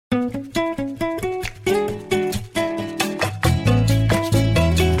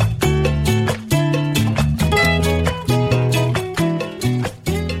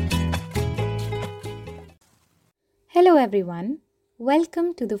everyone.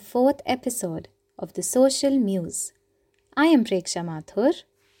 Welcome to the fourth episode of the Social Muse. I am Preksha Mathur.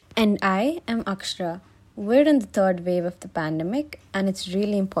 And I am Akshara. We're in the third wave of the pandemic, and it's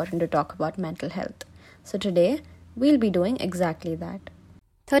really important to talk about mental health. So today, we'll be doing exactly that.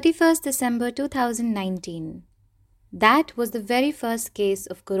 31st December 2019. That was the very first case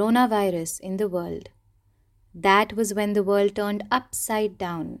of coronavirus in the world. That was when the world turned upside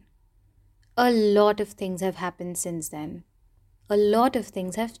down. A lot of things have happened since then. A lot of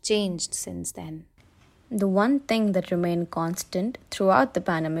things have changed since then. The one thing that remained constant throughout the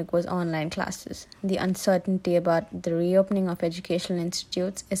pandemic was online classes. The uncertainty about the reopening of educational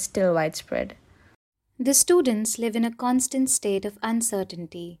institutes is still widespread. The students live in a constant state of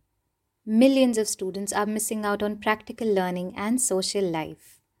uncertainty. Millions of students are missing out on practical learning and social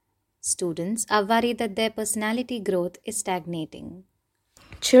life. Students are worried that their personality growth is stagnating.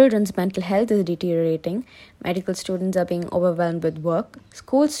 Children's mental health is deteriorating, medical students are being overwhelmed with work,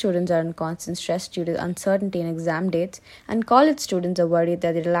 school students are in constant stress due to uncertainty in exam dates, and college students are worried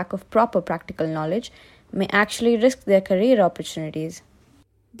that their lack of proper practical knowledge may actually risk their career opportunities.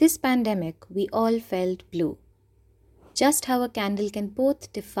 This pandemic, we all felt blue. Just how a candle can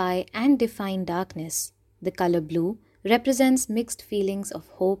both defy and define darkness, the color blue represents mixed feelings of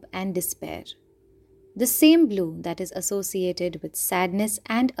hope and despair. The same blue that is associated with sadness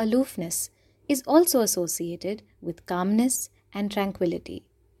and aloofness is also associated with calmness and tranquility.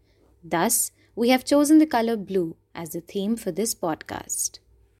 Thus, we have chosen the color blue as the theme for this podcast.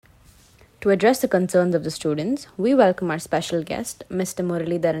 To address the concerns of the students, we welcome our special guest,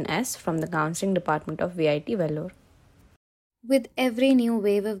 Mr.Muralidharan S. from the Counseling Department of VIT Vellore. With every new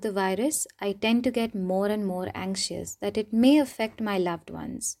wave of the virus, I tend to get more and more anxious that it may affect my loved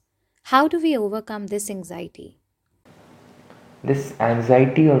ones. How do we overcome this anxiety? This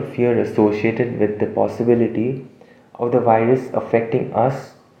anxiety or fear associated with the possibility of the virus affecting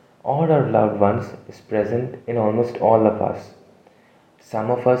us or our loved ones is present in almost all of us.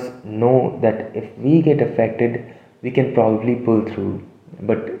 Some of us know that if we get affected, we can probably pull through,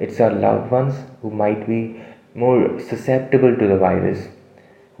 but it's our loved ones who might be more susceptible to the virus,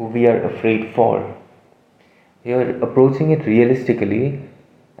 who we are afraid for. We are approaching it realistically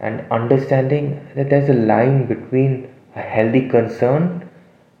and understanding that there's a line between a healthy concern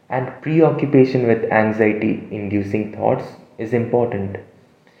and preoccupation with anxiety inducing thoughts is important.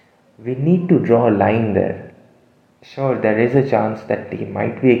 We need to draw a line there. Sure, there is a chance that they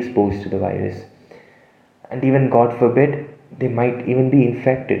might be exposed to the virus, and even God forbid, they might even be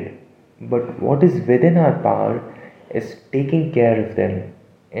infected. But what is within our power is taking care of them,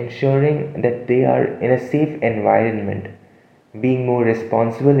 ensuring that they are in a safe environment. Being more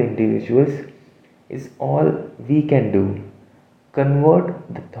responsible individuals is all we can do.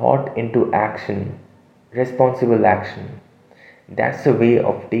 Convert the thought into action, responsible action. That's a way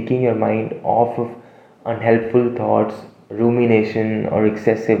of taking your mind off of unhelpful thoughts, rumination, or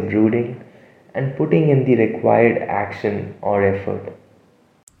excessive brooding and putting in the required action or effort.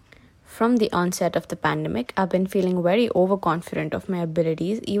 From the onset of the pandemic, I've been feeling very overconfident of my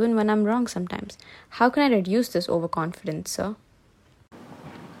abilities even when I'm wrong sometimes. How can I reduce this overconfidence, sir?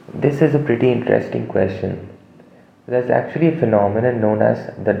 This is a pretty interesting question. There's actually a phenomenon known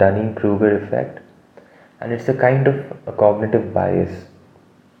as the Dunning-Kruger effect, and it's a kind of a cognitive bias.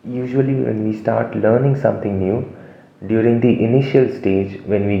 Usually when we start learning something new, during the initial stage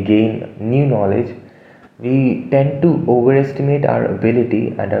when we gain new knowledge, we tend to overestimate our ability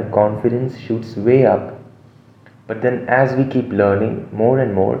and our confidence shoots way up. But then as we keep learning more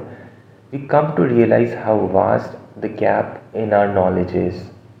and more, we come to realize how vast the gap in our knowledge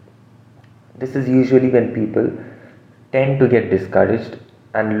is. This is usually when people tend to get discouraged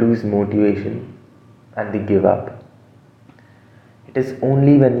and lose motivation and they give up. It is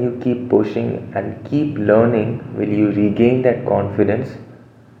only when you keep pushing and keep learning will you regain that confidence,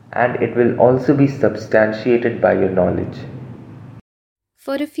 and it will also be substantiated by your knowledge.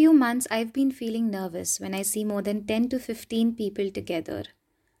 For a few months, I've been feeling nervous when I see more than 10 to 15 people together.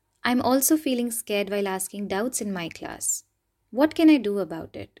 I'm also feeling scared while asking doubts in my class. What can I do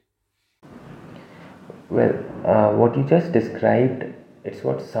about it? Well, what you just described, it's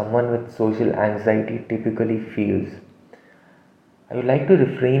what someone with social anxiety typically feels. I would like to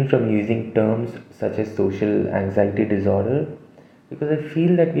refrain from using terms such as social anxiety disorder because I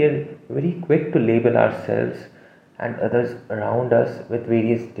feel that we are very quick to label ourselves and others around us with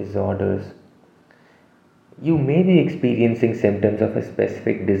various disorders. You may be experiencing symptoms of a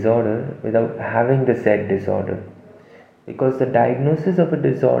specific disorder without having the said disorder, because the diagnosis of a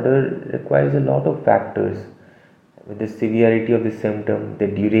disorder requires a lot of factors with the severity of the symptom, the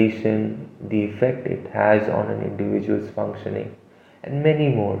duration, the effect it has on an individual's functioning, and many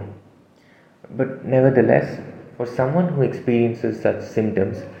more. But nevertheless, for someone who experiences such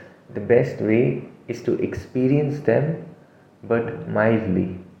symptoms, the best way is to experience them but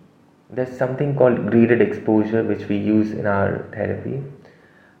mildly. There's something called graded exposure which we use in our therapy,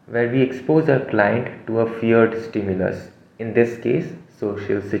 where we expose our client to a feared stimulus, in this case,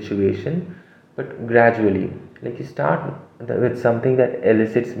 social situation, but gradually. Like you start with something that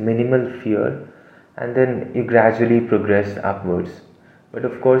elicits minimal fear and then you gradually progress upwards. But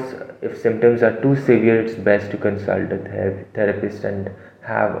of course, if symptoms are too severe, it's best to consult a therapist and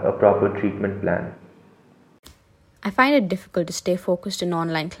have a proper treatment plan. I find it difficult to stay focused in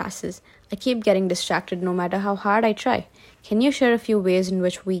online classes. I keep getting distracted no matter how hard I try. Can you share a few ways in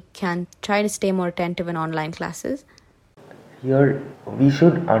which we can try to stay more attentive in online classes? Here, we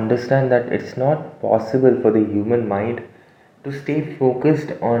should understand that it's not possible for the human mind to stay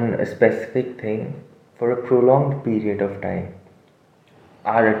focused on a specific thing for a prolonged period of time.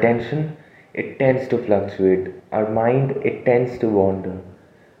 Our attention, it tends to fluctuate. Our mind, it tends to wander.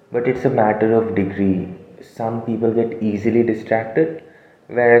 But it's a matter of degree. Some people get easily distracted,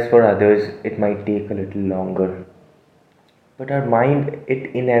 whereas for others, it might take a little longer. But our mind,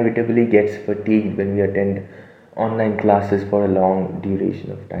 it inevitably gets fatigued when we attend online classes for a long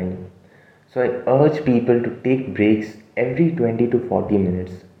duration of time. So I urge people to take breaks every 20 to 40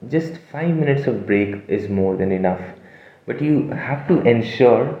 minutes. Just 5 minutes of break is more than enough. But you have to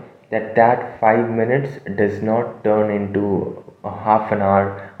ensure that that 5 minutes does not turn into a half an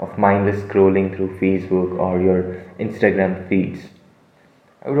hour of mindless scrolling through Facebook or your Instagram feeds.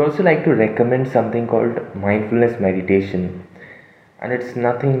 I would also like to recommend something called mindfulness meditation. And it's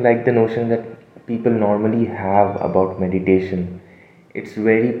nothing like the notion that people normally have about meditation. It's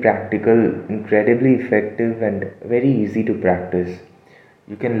very practical, incredibly effective, and very easy to practice.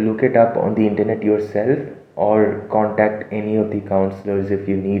 You can look it up on the internet yourself or contact any of the counselors if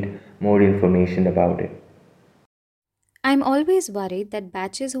you need more information about it. I'm always worried that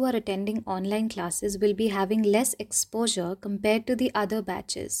batches who are attending online classes will be having less exposure compared to the other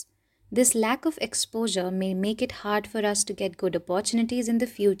batches. This lack of exposure may make it hard for us to get good opportunities in the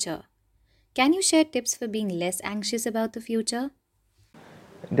future. Can you share tips for being less anxious about the future?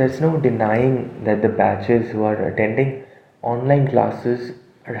 There's no denying that the batches who are attending online classes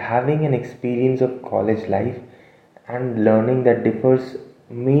are having an experience of college life and learning that differs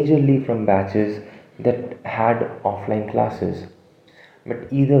majorly from batches that had offline classes.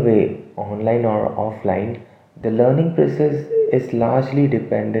 But either way, online or offline, the learning process is largely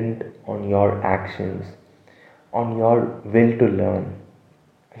dependent on your actions, on your will to learn.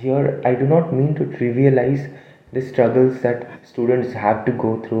 Here, I do not mean to trivialize the struggles that students have to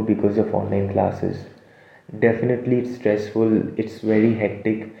go through because of online classes. Definitely, it's stressful, it's very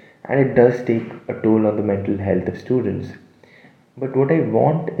hectic, and it does take a toll on the mental health of students. But what I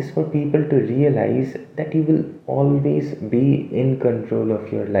want is for people to realize that you will always be in control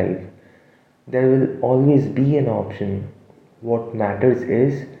of your life. There will always be an option. What matters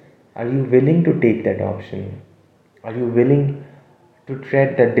is, are you willing to take that option? Are you willing to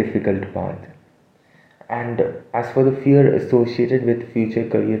tread that difficult path? And as for the fear associated with future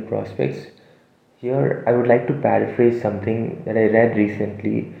career prospects, here I would like to paraphrase something that I read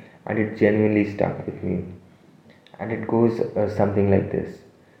recently and it genuinely stuck with me. And it goes something like this: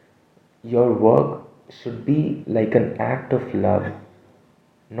 your work should be like an act of love,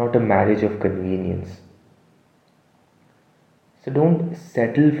 not a marriage of convenience. So don't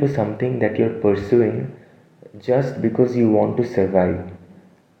settle for something that you're pursuing just because you want to survive.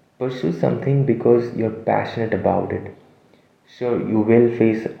 Pursue something because you're passionate about it. Sure, you will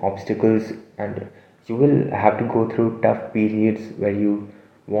face obstacles and you will have to go through tough periods where you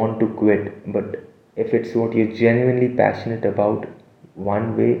want to quit, but if it's what you're genuinely passionate about,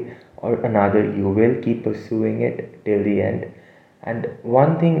 one way or another, you will keep pursuing it till the end. And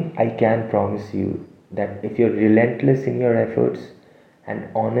one thing I can promise you, that if you're relentless in your efforts and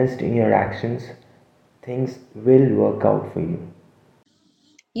honest in your actions, things will work out for you.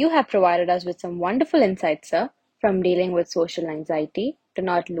 You have provided us with some wonderful insights, sir, from dealing with social anxiety to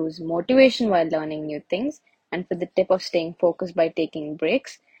not lose motivation while learning new things, and for the tip of staying focused by taking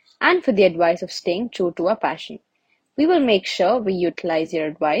breaks, and for the advice of staying true to our passion. We will make sure we utilize your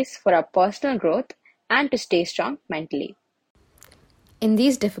advice for our personal growth and to stay strong mentally. In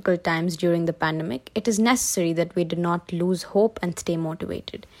these difficult times during the pandemic, it is necessary that we do not lose hope and stay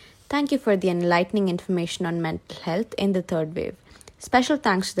motivated. Thank you for the enlightening information on mental health in the third wave. Special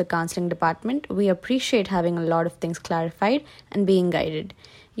thanks to the counseling department. We appreciate having a lot of things clarified and being guided.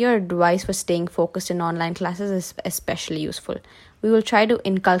 Your advice for staying focused in online classes is especially useful. We will try to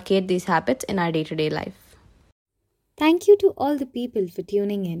inculcate these habits in our day-to-day life. Thank you to all the people for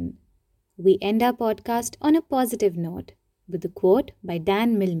tuning in. We end our podcast on a positive note with a quote by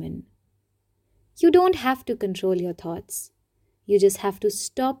Dan Millman. You don't have to control your thoughts. You just have to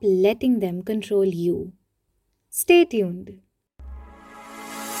stop letting them control you. Stay tuned.